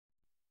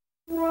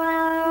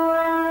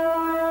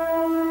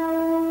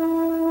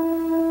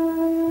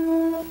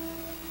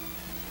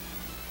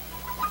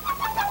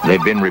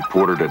They've been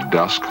reported at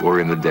dusk or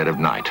in the dead of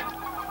night,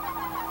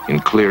 in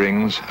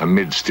clearings,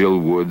 amid still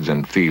woods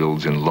and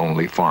fields in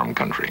lonely farm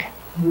country.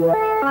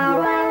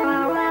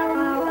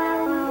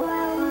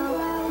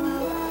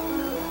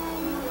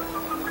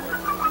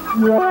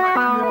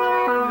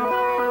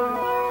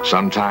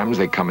 Sometimes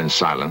they come in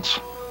silence,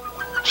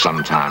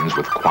 sometimes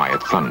with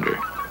quiet thunder.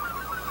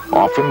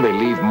 Often they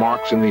leave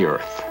marks in the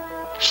earth,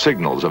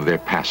 signals of their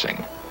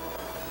passing.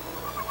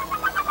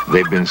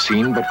 They've been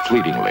seen but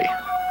fleetingly,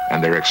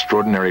 and their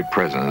extraordinary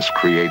presence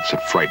creates a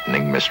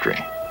frightening mystery.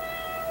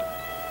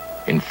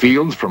 In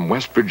fields from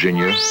West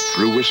Virginia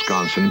through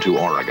Wisconsin to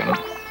Oregon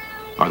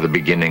are the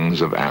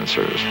beginnings of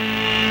answers.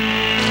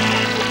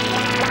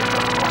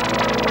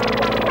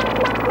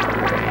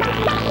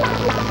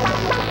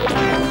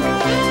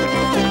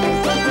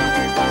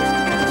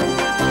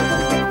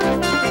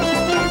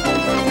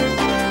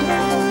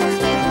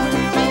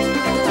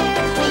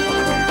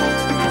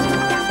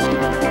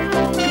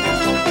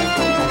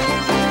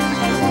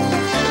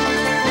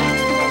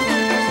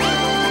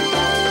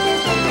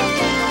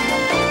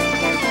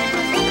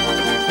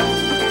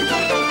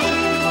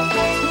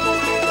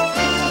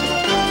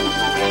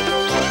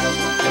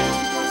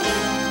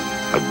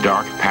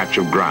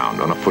 Of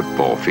ground on a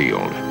football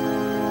field.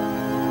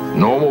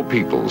 Normal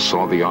people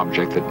saw the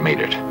object that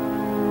made it.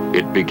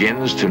 It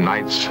begins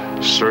tonight's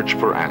search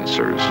for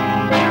answers.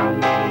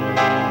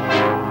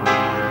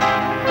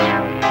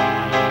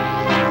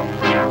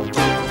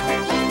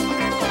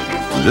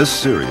 This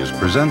series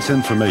presents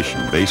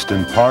information based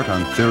in part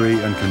on theory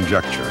and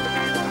conjecture.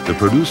 The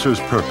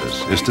producer's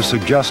purpose is to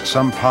suggest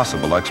some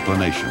possible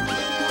explanation,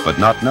 but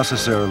not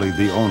necessarily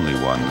the only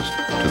ones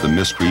to the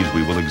mysteries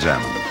we will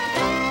examine.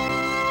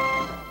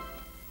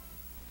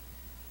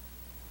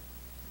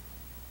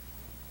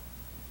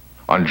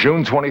 On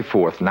June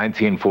 24th,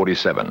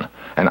 1947,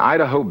 an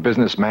Idaho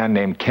businessman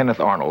named Kenneth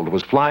Arnold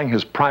was flying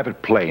his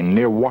private plane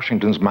near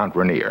Washington's Mount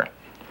Rainier.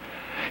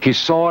 He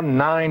saw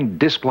 9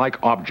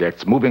 disc-like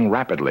objects moving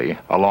rapidly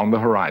along the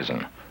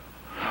horizon.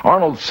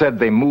 Arnold said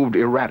they moved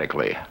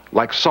erratically,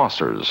 like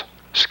saucers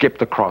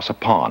skipped across a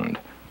pond.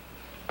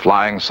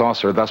 Flying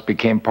saucer thus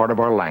became part of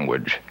our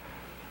language.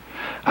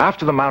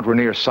 After the Mount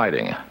Rainier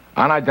sighting,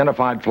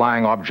 unidentified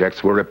flying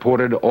objects were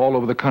reported all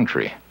over the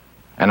country,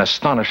 an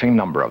astonishing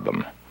number of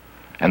them.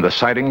 And the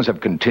sightings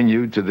have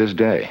continued to this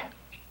day.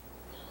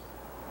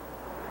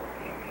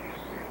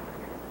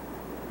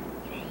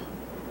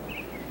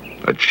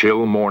 A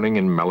chill morning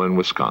in Mellon,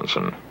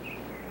 Wisconsin.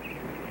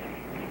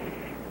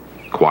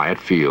 Quiet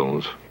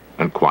fields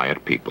and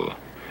quiet people.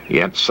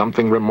 Yet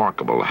something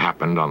remarkable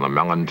happened on the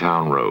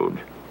Mellontown Road.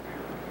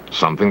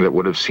 Something that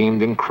would have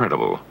seemed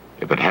incredible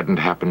if it hadn't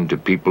happened to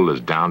people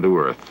as down to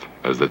earth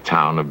as the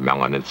town of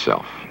Mellon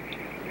itself.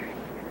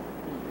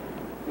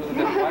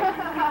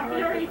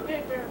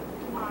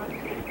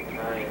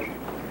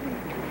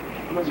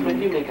 How much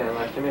did you make on it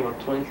last year? Maybe about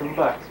 20-some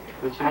bucks.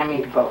 I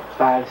made about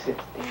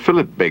 $5.60.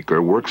 Philip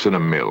Baker works in a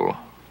mill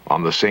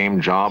on the same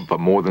job for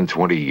more than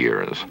 20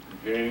 years.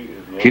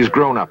 He's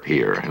grown up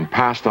here and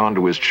passed on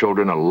to his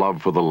children a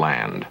love for the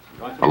land,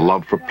 a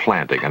love for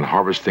planting and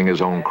harvesting his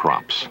own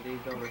crops,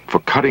 for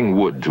cutting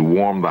wood to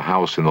warm the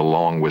house in the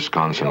long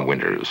Wisconsin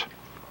winters.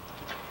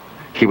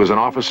 He was an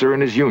officer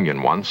in his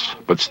union once,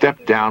 but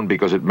stepped down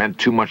because it meant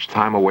too much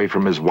time away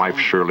from his wife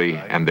Shirley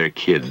and their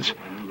kids,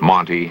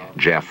 Monty,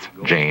 Jeff,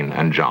 Jane,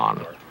 and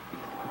John.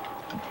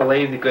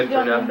 Lazy, good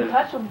for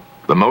nothing.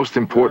 The most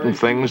important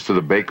things to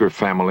the Baker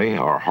family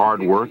are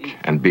hard work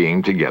and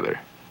being together.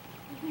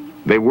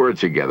 They were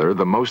together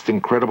the most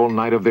incredible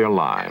night of their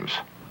lives.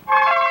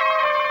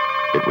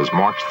 It was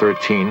March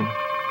 13,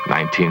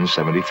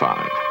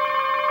 1975.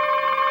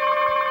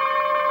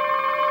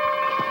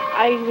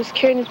 I was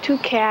carrying 2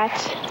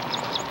 cats.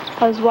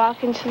 I was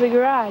walking to the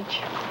garage.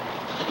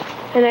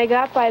 And I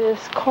got by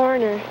this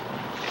corner,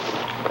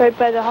 right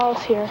by the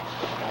house here.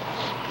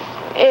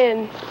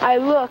 And I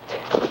looked,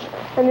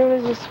 and there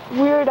was this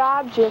weird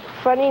object,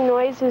 funny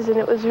noises, and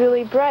it was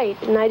really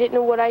bright, and I didn't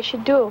know what I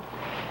should do.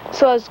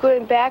 So I was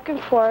going back and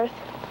forth,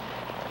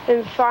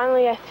 and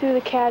finally I threw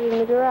the cat in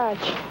the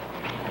garage.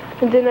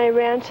 And then I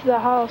ran to the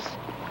house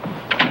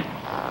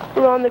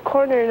around the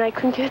corner, and I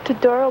couldn't get the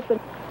door open.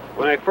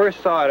 When I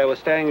first saw it, I was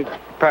standing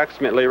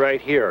approximately right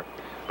here,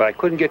 but I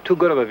couldn't get too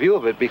good of a view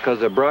of it because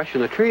the brush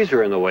and the trees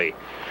are in the way.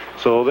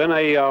 So then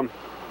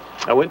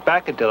I went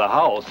back into the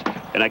house,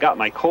 and I got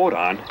my coat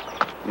on.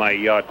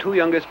 My 2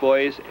 youngest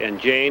boys and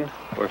Jane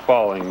were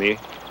following me.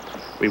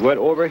 We went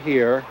over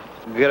here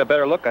to get a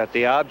better look at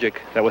the object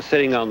that was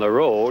sitting on the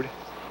road.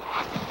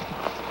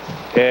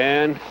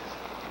 And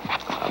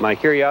my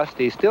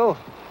curiosity still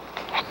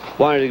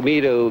wanted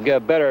me to get a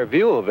better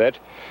view of it.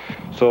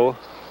 So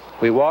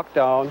we walked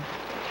down.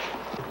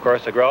 Of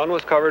course, the ground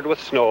was covered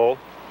with snow.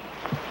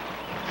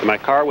 And my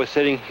car was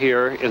sitting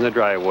here in the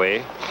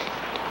driveway.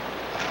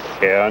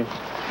 And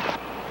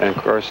of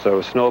course, there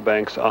were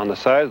snowbanks on the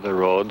side of the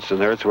roads,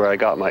 and there's where I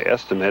got my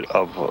estimate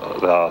of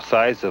the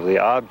size of the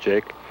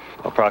object,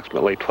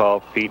 approximately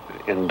 12 feet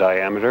in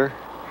diameter,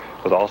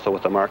 also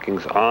with the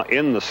markings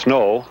in the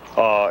snow,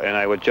 and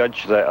I would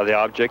judge the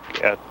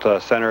object at the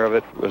center of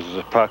it was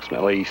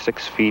approximately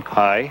 6 feet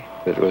high.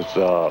 It was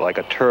like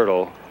a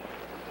turtle.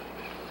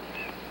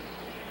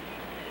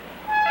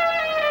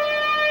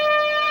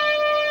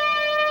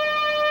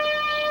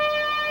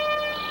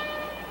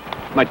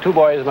 My two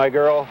boys and my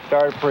girl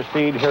started to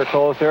proceed here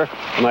closer.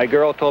 My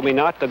girl told me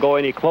not to go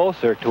any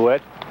closer to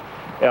it.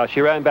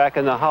 She ran back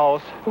in the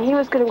house. He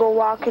was going to go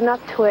walking up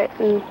to it,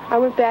 and I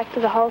went back to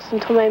the house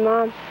and told my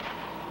mom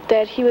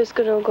that he was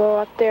going to go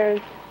up there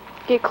and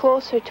get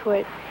closer to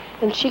it.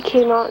 And she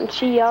came out and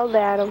she yelled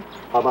at him.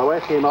 My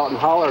wife came out and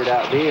hollered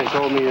at me and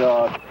told me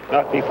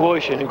not to be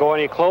foolish and go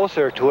any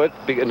closer to it,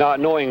 not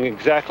knowing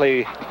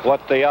exactly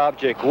what the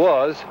object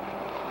was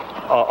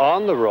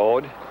on the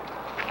road.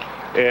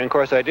 And of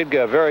course I did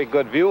get a very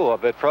good view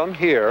of it from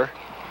here,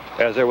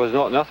 as there was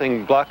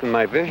nothing blocking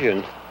my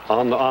vision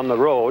on the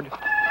road.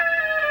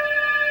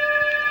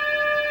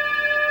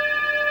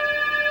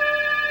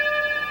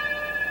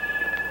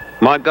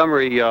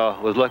 Montgomery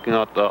was looking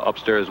out the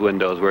upstairs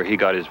windows where he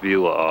got his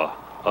view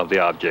of the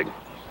object.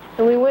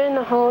 And we went in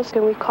the house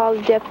and we called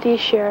the deputy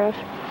sheriff.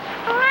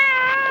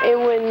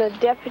 And when the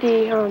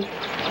deputy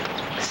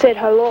said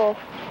hello,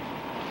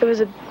 it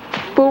was a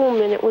boom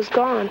and it was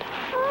gone.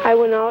 I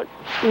went out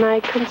and I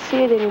couldn't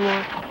see it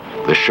anymore.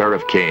 The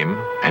sheriff came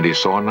and he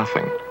saw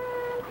nothing.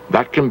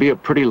 That can be a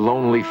pretty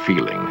lonely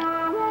feeling,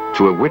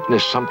 to have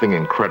witnessed something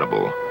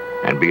incredible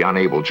and be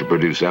unable to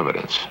produce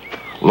evidence.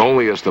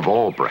 Loneliest of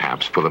all,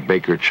 perhaps, for the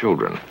Baker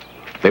children.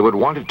 They would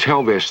want to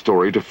tell their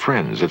story to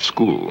friends at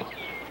school.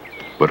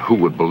 But who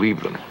would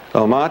believe them?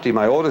 Oh, Monty,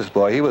 my oldest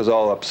boy, he was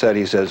all upset.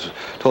 He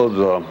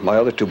told my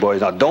other two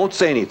boys, now don't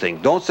say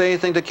anything. Don't say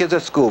anything to kids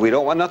at school. We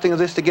don't want nothing of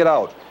this to get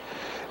out.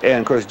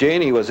 And of course,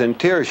 Janie was in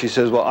tears. She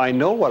says, well, I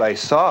know what I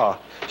saw.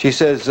 She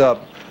says,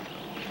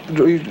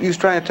 you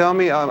trying to tell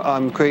me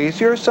I'm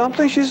crazy or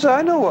something? She says,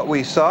 I know what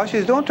we saw. She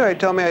says, don't try to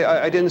tell me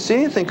I didn't see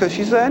anything, because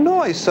she said, I know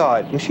I saw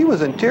it. And she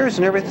was in tears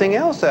and everything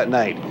else that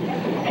night.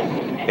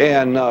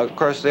 And of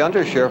course, the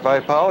undersheriff, I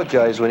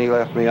apologized when he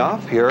left me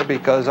off here,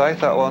 because I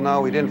thought, well,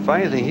 no, we didn't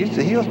find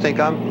anything. He'll think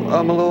I'm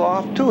a little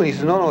off too. And he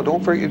said, no,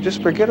 don't forget,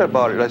 just forget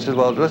about it. I said,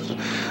 well,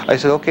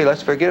 okay,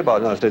 let's forget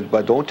about it. No, I said,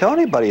 but don't tell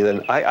anybody then.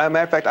 Matter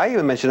of fact, I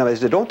even mentioned him. I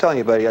said, don't tell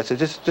anybody. I said,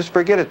 just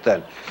forget it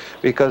then,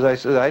 because I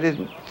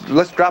said,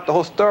 let's drop the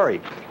whole story.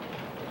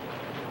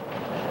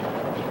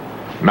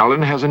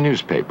 Mellon has a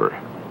newspaper,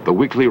 the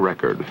Weekly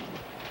Record.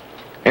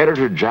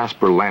 Editor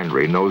Jasper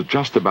Landry knows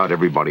just about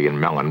everybody in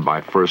Mellon by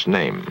first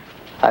name.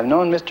 I've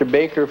known Mr.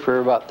 Baker for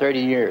about 30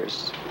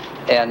 years,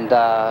 and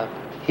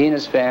he and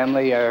his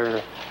family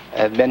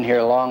have been here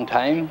a long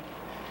time.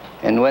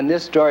 And when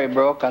this story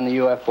broke on the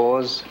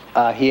UFOs,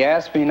 he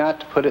asked me not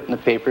to put it in the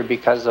paper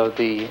because of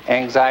the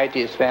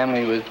anxiety his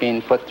family was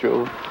being put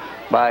through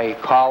by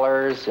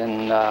callers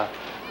and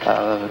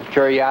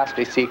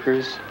curiosity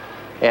seekers.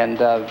 And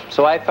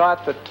so I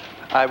thought that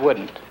I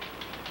wouldn't.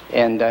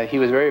 And he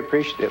was very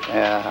appreciative.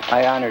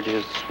 I honored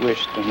his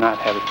wish to not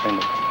have it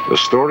printed. The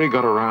story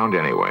got around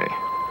anyway,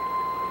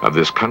 of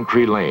this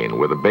country lane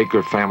where the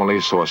Baker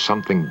family saw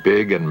something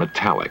big and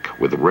metallic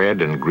with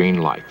red and green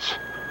lights.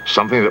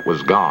 Something that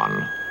was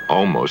gone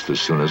almost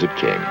as soon as it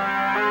came.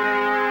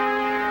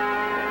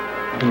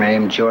 I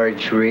am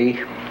George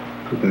Ree,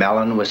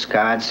 Mellon,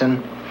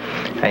 Wisconsin.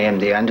 I am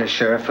the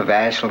undersheriff of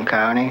Ashland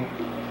County.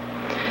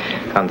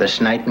 On this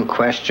night in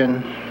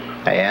question,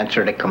 I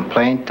answered a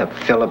complaint of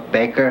Philip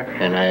Baker,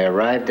 and I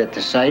arrived at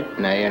the site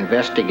and I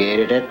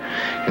investigated it,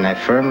 and I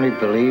firmly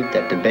believe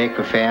that the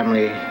Baker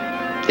family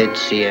did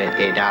see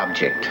an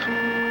object.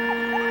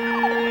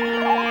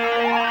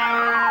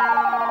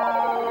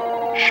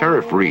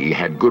 Sheriff Ree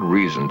had good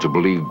reason to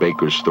believe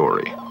Baker's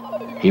story.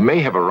 He may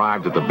have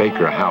arrived at the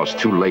Baker house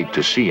too late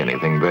to see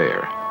anything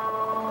there.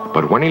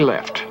 But when he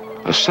left,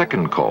 a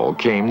second call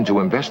came to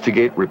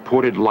investigate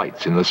reported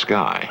lights in the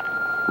sky.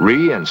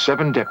 Ree and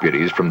 7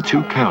 deputies from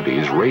 2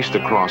 counties raced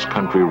across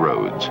country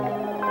roads.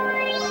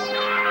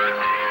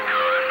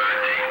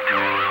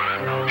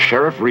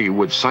 Sheriff Ree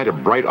would sight a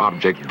bright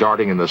object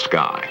darting in the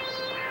sky,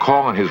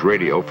 call on his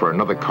radio for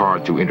another car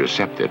to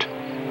intercept it,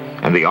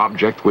 and the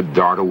object would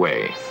dart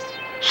away,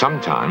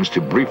 sometimes to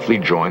briefly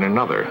join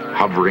another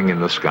hovering in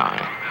the sky.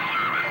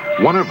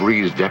 One of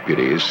Ree's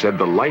deputies said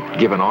the light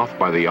given off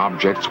by the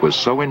objects was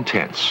so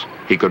intense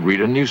he could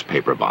read a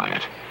newspaper by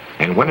it.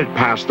 And when it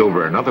passed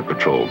over another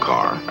patrol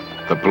car,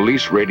 the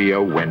police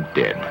radio went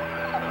dead.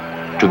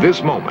 To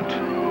this moment,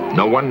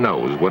 no one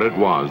knows what it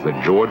was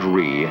that George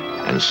Ree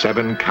and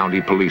 7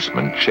 county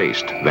policemen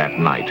chased that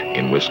night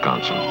in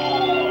Wisconsin.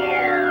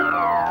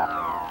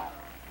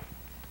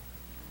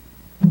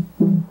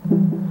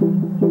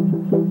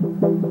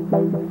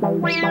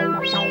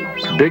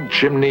 Big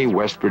Chimney,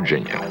 West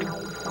Virginia.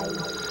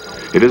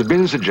 It has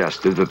been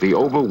suggested that the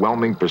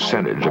overwhelming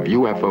percentage of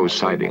UFO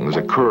sightings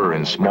occur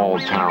in small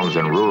towns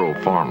and rural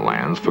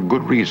farmlands for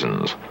good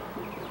reasons.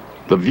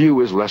 The view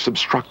is less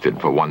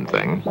obstructed, for one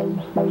thing.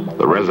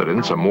 The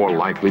residents are more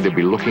likely to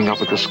be looking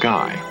up at the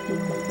sky,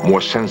 more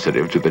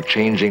sensitive to the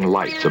changing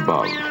lights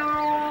above.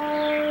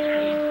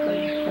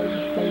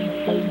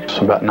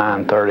 about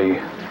 9:30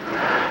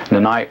 in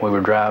the night. We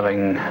were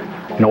driving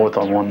north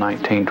on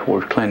 119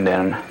 towards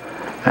Clendon,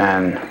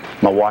 and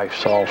my wife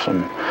saw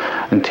some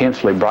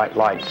intensely bright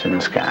lights in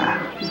the sky,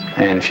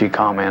 and she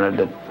commented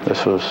that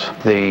this was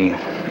the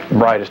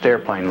brightest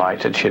airplane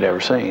lights that she'd ever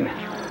seen.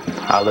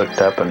 I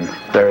looked up, and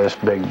there's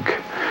this big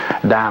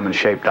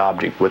diamond-shaped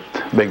object with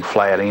big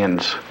flat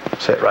ends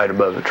set right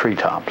above the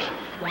treetops.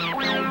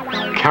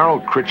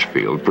 Carroll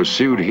Critchfield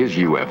pursued his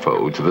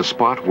UFO to the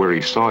spot where he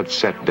saw it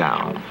set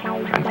down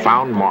and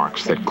found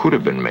marks that could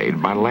have been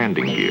made by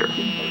landing gear.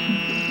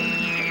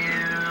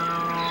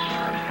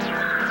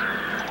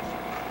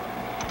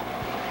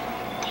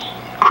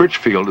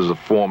 Critchfield is a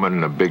foreman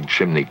in a big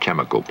chimney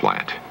chemical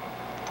plant.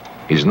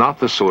 He's not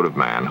the sort of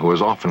man who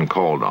is often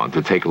called on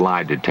to take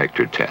lie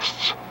detector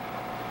tests,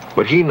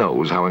 but he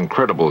knows how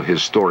incredible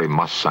his story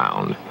must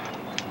sound.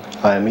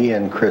 I'm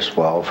Ian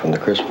Criswell from the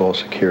Criswell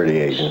Security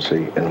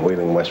Agency in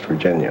Wheeling, West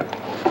Virginia.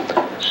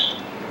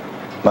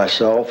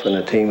 Myself and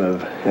a team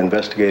of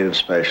investigative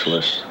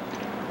specialists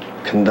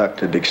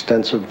conducted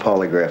extensive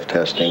polygraph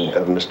testing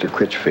of Mr.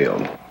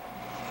 Critchfield.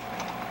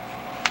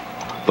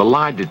 The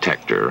lie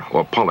detector,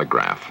 or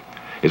polygraph,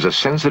 is a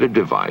sensitive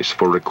device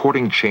for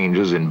recording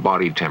changes in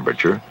body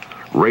temperature,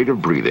 rate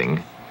of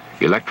breathing,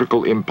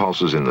 electrical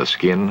impulses in the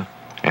skin,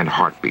 and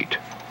heartbeat.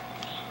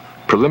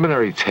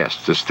 Preliminary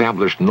tests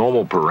established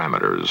normal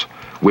parameters,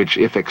 which,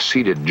 if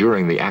exceeded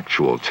during the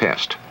actual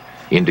test,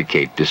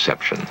 indicate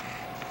deception.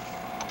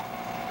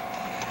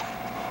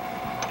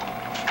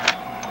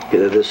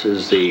 This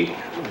is the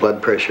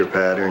blood pressure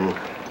pattern,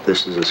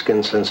 this is a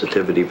skin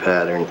sensitivity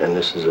pattern, and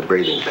this is a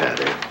breathing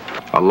pattern.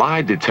 A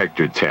lie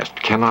detector test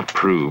cannot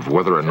prove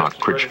whether or not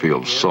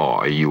Critchfield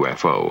saw a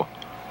UFO.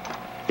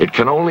 It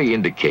can only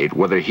indicate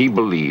whether he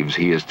believes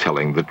he is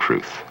telling the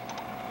truth.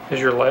 Is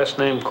your last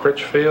name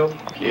Critchfield?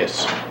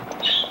 Yes.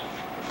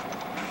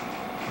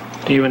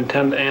 Do you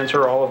intend to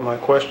answer all of my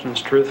questions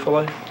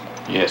truthfully?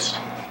 Yes.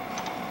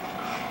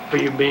 Are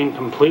you being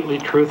completely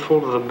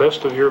truthful to the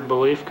best of your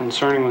belief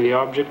concerning the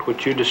object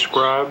which you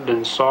described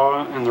and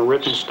saw in the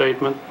written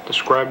statement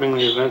describing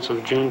the events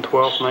of June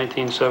 12,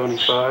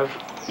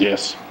 1975?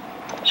 Yes.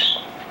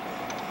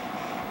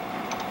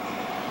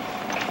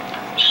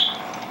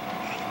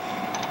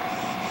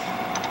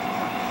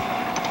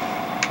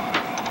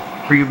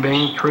 Are you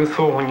being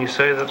truthful when you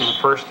say that in the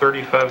first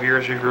 35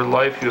 years of your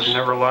life you have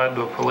never lied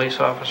to a police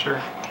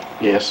officer?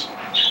 Yes.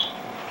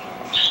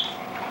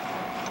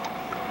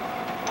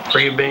 Are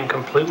you being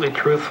completely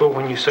truthful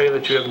when you say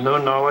that you have no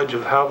knowledge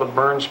of how the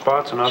burn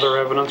spots and other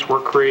evidence were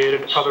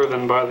created other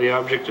than by the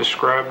object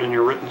described in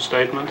your written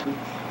statement?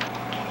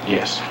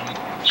 Yes.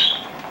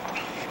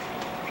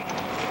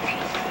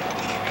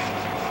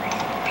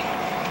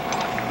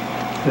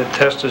 The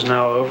test is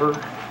now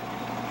over.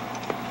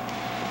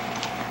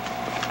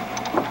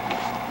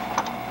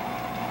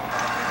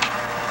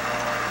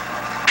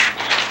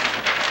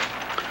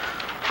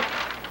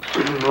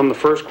 On the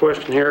first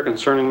question here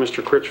concerning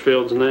Mr.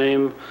 Critchfield's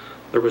name,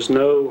 there was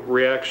no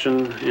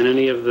reaction in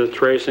any of the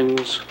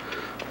tracings.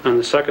 And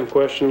the second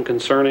question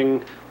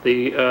concerning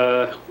the,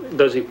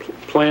 does he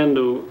plan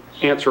to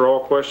answer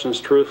all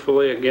questions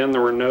truthfully? Again,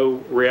 there were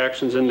no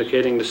reactions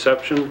indicating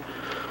deception.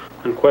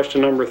 And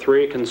question number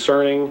 3,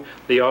 concerning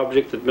the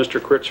object that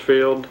Mr.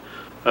 Critchfield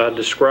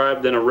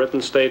described in a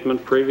written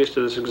statement previous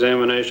to this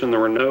examination,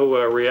 there were no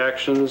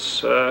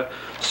reactions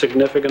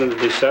significant of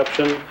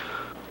deception.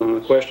 And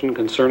the question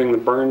concerning the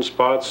burn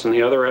spots and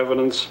the other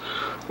evidence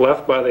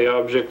left by the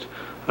object,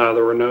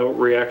 there were no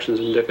reactions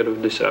indicative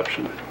of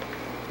deception.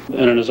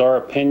 And it is our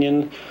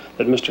opinion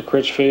that Mr.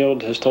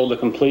 Critchfield has told the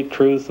complete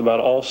truth about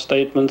all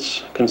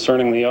statements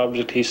concerning the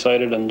object he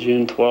cited on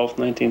June 12,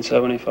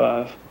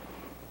 1975.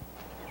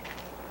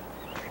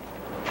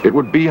 It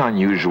would be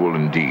unusual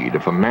indeed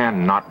if a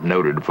man not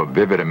noted for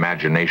vivid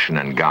imagination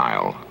and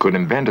guile could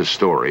invent a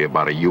story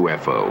about a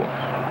UFO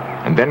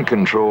and then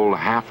control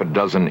half a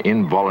dozen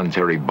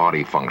involuntary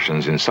body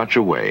functions in such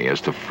a way as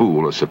to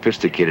fool a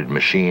sophisticated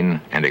machine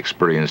and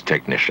experienced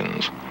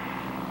technicians.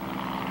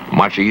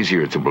 Much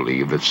easier to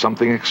believe that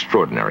something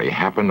extraordinary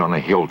happened on a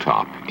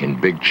hilltop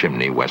in Big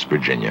Chimney, West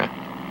Virginia,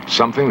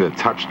 something that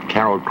touched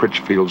Carroll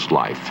Critchfield's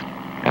life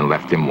and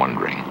left him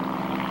wondering.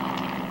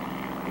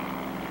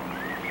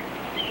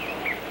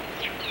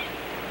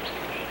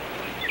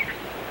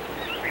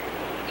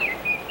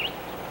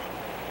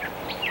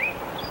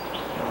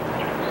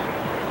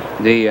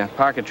 The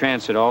pocket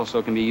transit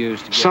also can be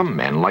used to... Some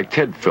men, like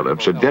Ted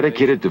Phillips, are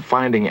dedicated to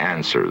finding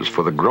answers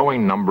for the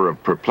growing number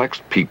of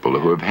perplexed people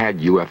who have had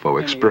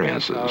UFO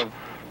experiences.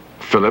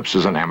 Phillips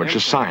is an amateur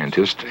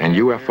scientist and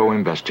UFO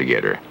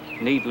investigator.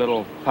 Neat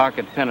little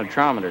pocket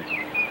penetrometer.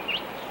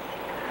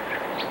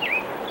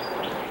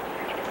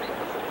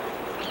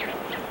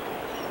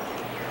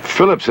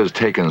 Phillips has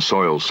taken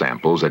soil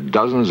samples at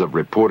dozens of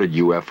reported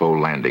UFO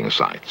landing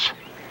sites.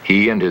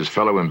 He and his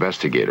fellow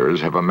investigators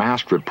have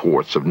amassed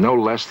reports of no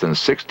less than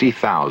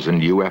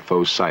 60,000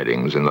 UFO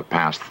sightings in the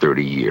past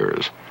 30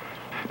 years.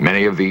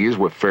 Many of these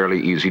were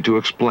fairly easy to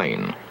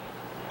explain.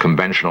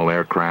 Conventional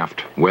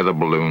aircraft, weather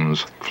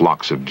balloons,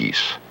 flocks of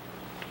geese.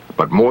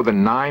 but more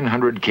than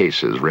 900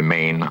 cases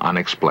remain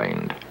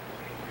unexplained.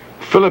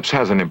 Phillips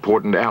has an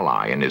important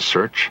ally in his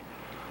search,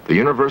 the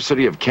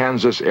University of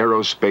Kansas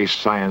Aerospace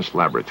Science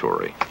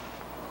Laboratory.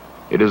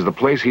 It is the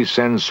place he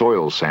sends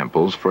soil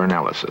samples for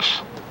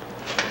analysis.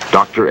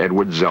 Dr.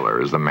 Edward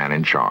Zeller is the man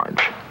in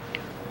charge.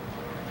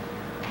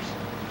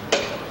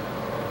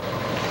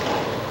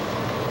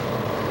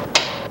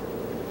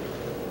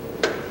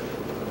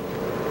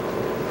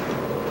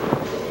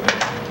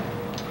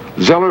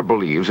 Zeller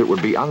believes it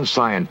would be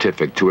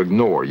unscientific to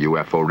ignore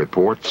UFO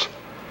reports,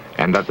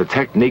 and that the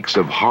techniques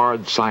of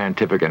hard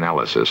scientific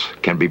analysis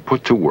can be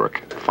put to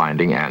work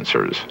finding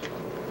answers.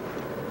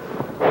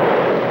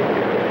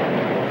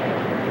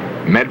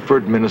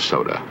 Medford,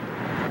 Minnesota.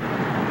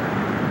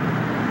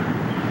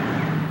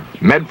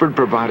 Medford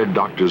provided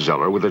Dr.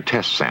 Zeller with a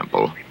test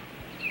sample,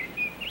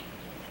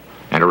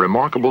 and a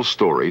remarkable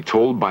story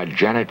told by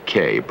Janet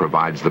Kay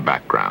provides the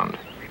background.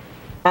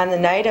 On the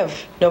night of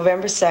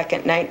November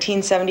 2nd,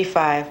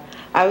 1975,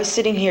 I was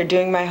sitting here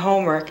doing my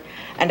homework,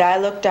 and I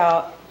looked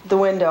out the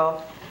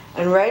window,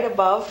 and right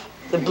above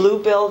the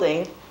blue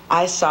building,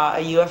 I saw a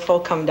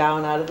UFO come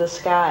down out of the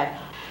sky.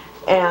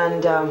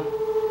 And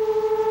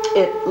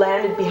it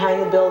landed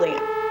behind the building,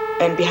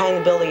 and behind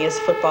the building is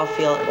a football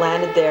field. It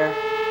landed there.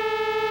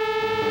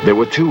 There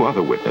were two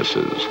other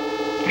witnesses,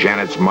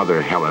 Janet's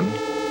mother, Helen,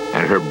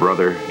 and her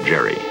brother,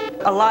 Jerry.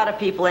 A lot of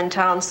people in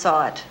town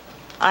saw it.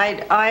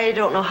 I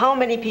don't know how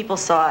many people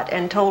saw it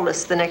and told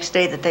us the next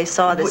day that they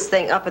saw this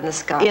thing up in the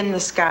sky. In the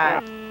sky.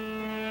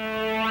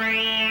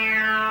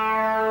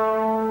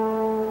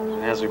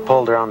 As we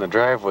pulled around the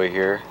driveway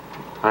here,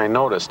 I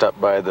noticed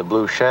up by the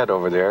blue shed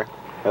over there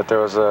that there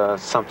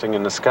was something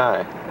in the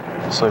sky.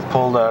 So I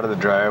pulled out of the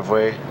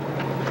driveway,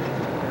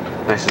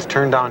 and I said,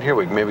 turn down here,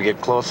 we can maybe get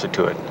closer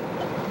to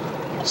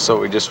it. So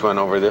we just went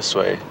over this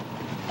way.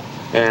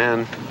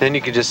 And then you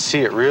could just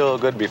see it real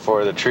good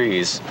before the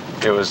trees.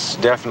 It was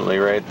definitely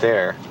right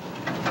there.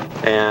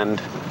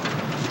 And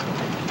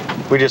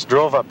we just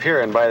drove up here,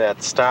 and by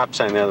that stop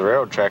sign there, the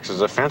railroad tracks, there's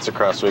a fence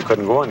across, so we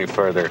couldn't go any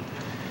further.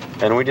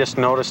 And we just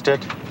noticed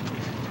it.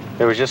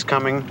 It was just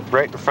coming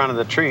right in front of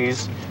the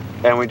trees,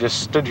 and we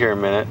just stood here a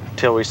minute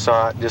till we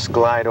saw it just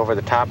glide over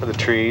the top of the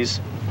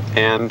trees,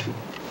 and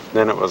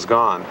then it was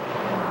gone.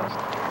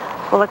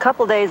 Well, a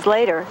couple days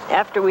later,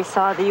 after we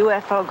saw the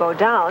UFO go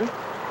down,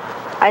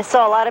 I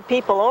saw a lot of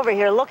people over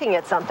here looking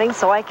at something,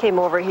 so I came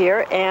over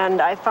here and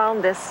I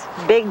found this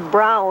big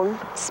brown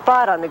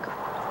spot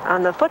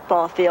on the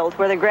football field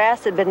where the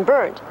grass had been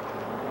burnt.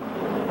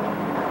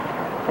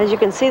 As you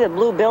can see, the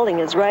blue building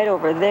is right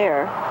over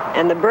there,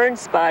 and the burned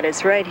spot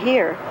is right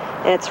here.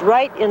 And it's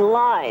right in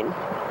line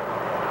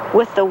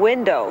with the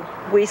window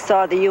we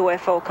saw the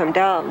UFO come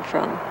down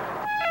from.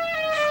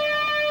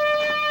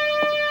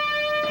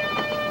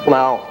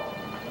 Now,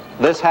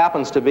 this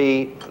happens to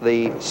be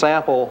the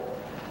sample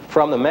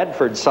from the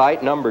Medford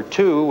site, number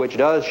 2, which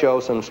does show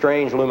some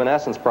strange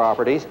luminescence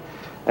properties.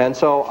 And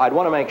so I'd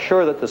want to make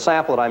sure that the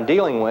sample that I'm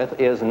dealing with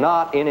is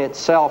not in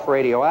itself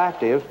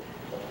radioactive.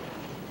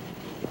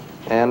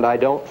 And I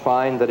don't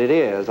find that it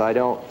is. I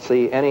don't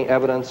see any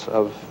evidence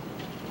of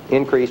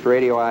increased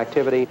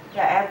radioactivity.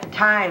 Yeah, at the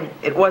time,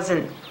 it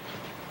wasn't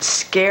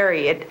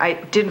scary.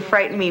 It didn't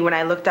frighten me when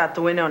I looked out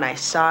the window and I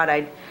saw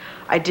it.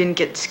 I didn't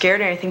get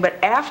scared or anything.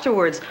 But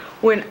afterwards,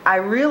 when I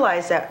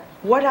realized that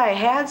what I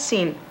had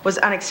seen was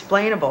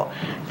unexplainable,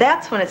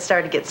 that's when it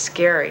started to get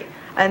scary.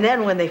 And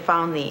then when they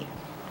found the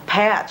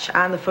patch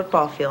on the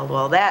football field,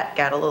 well, that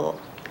got a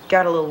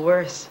little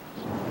worse.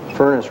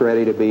 Furnace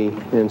ready to be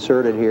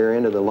inserted here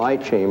into the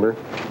light chamber.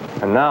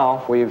 And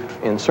now we've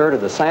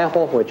inserted the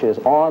sample, which is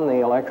on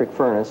the electric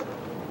furnace,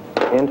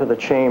 into the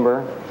chamber,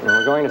 and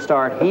we're going to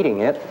start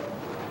heating it.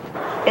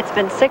 It's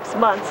been 6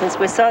 months since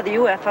we saw the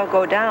UFO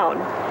go down,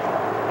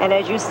 and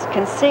as you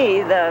can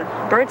see, the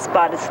burnt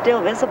spot is still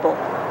visible.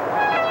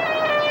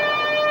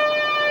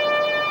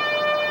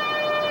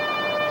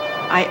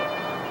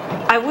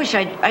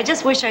 I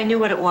just wish I knew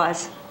what it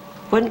was.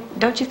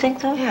 Don't you think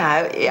so?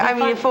 Yeah, I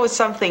mean, if it was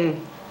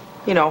something,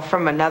 you know,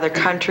 from another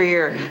country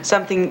or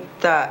something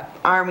the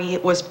Army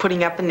was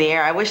putting up in the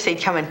air, I wish they'd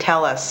come and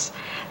tell us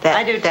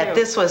that, that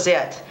this was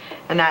it,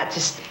 and not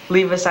just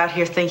leave us out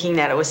here thinking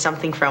that it was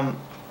something from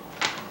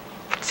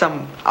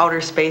some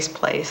outer space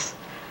place.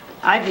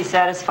 I'd be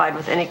satisfied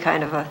with any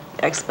kind of an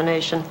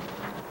explanation.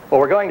 Well,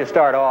 we're going to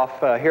start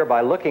off here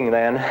by looking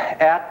then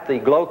at the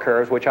glow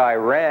curves, which I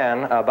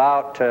ran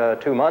about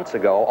 2 months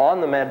ago on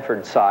the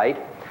Medford site.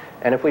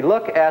 And if we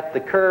look at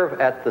the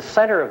curve at the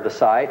center of the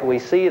site, we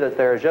see that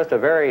there's just a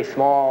very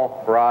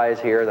small rise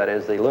here. That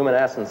is, the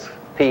luminescence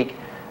peak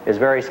is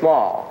very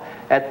small.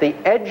 At the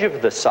edge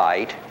of the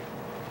site,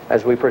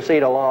 as we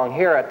proceed along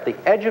here, at the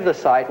edge of the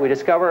site, we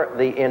discover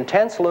the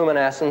intense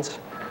luminescence.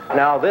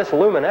 Now, this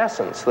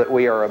luminescence that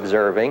we are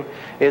observing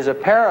is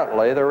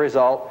apparently the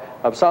result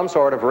of some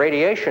sort of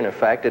radiation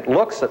effect. It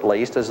looks, at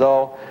least, as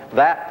though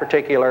that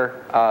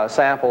particular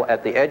sample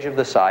at the edge of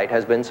the site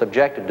has been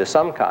subjected to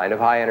some kind of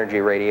high-energy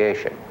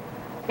radiation.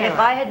 If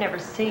I had never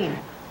seen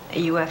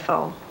a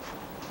UFO,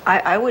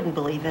 I wouldn't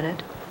believe in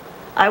it.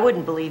 I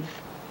wouldn't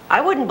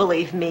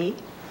believe me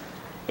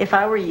if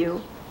I were you.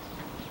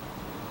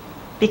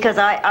 Because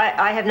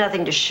I have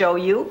nothing to show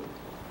you.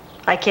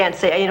 I can't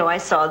say, you know, I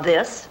saw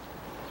this.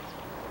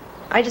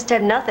 I just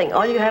have nothing.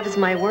 All you have is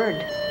my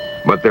word.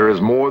 But there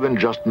is more than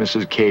just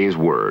Mrs. K's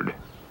word.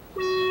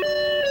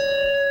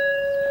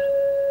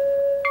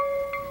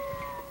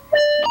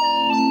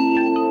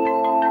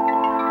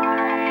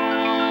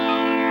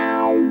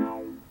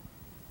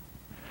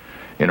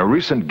 In a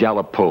recent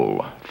Gallup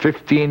poll,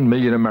 15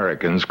 million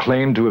Americans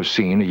claim to have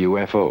seen a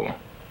UFO.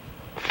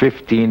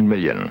 15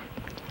 million.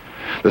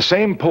 The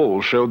same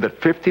poll showed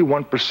that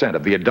 51%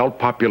 of the adult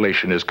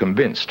population is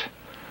convinced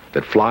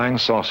that flying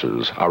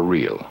saucers are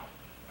real.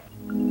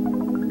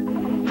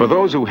 For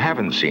those who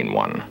haven't seen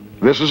one,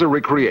 this is a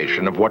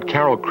recreation of what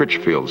Carol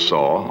Critchfield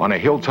saw on a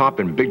hilltop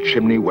in Big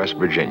Chimney, West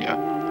Virginia.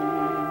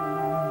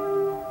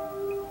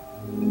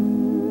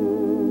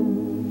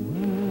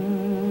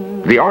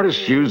 The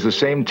artist used the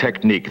same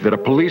technique that a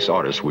police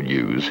artist would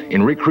use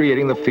in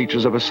recreating the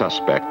features of a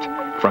suspect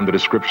from the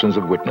descriptions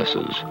of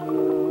witnesses.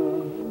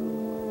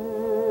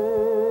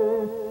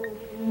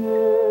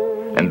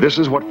 And this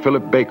is what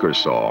Philip Baker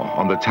saw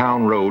on the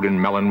town road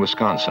in Mellon,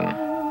 Wisconsin.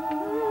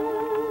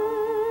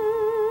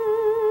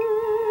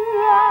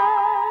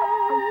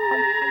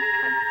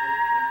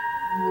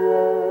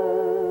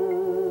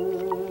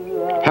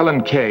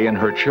 Helen Kay and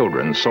her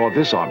children saw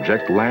this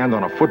object land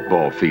on a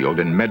football field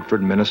in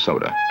Medford,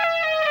 Minnesota.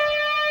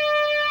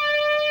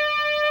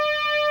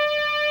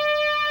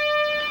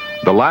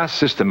 The last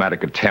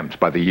systematic attempt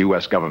by the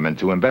U.S. government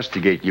to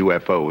investigate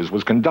UFOs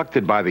was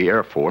conducted by the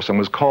Air Force and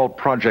was called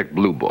Project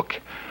Blue Book.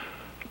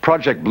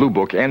 Project Blue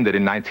Book ended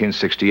in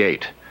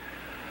 1968.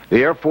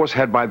 The Air Force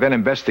had by then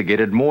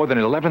investigated more than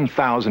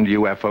 11,000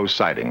 UFO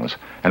sightings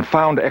and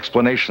found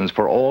explanations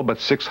for all but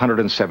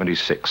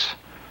 676.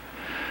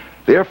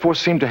 The Air Force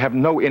seemed to have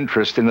no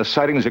interest in the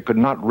sightings it could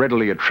not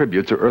readily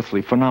attribute to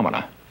earthly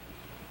phenomena.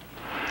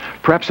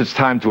 Perhaps it's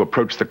time to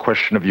approach the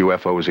question of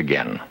UFOs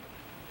again,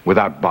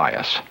 without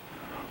bias.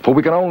 For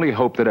we can only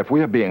hope that if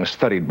we are being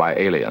studied by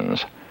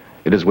aliens,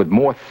 it is with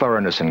more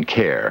thoroughness and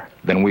care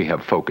than we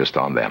have focused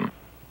on them.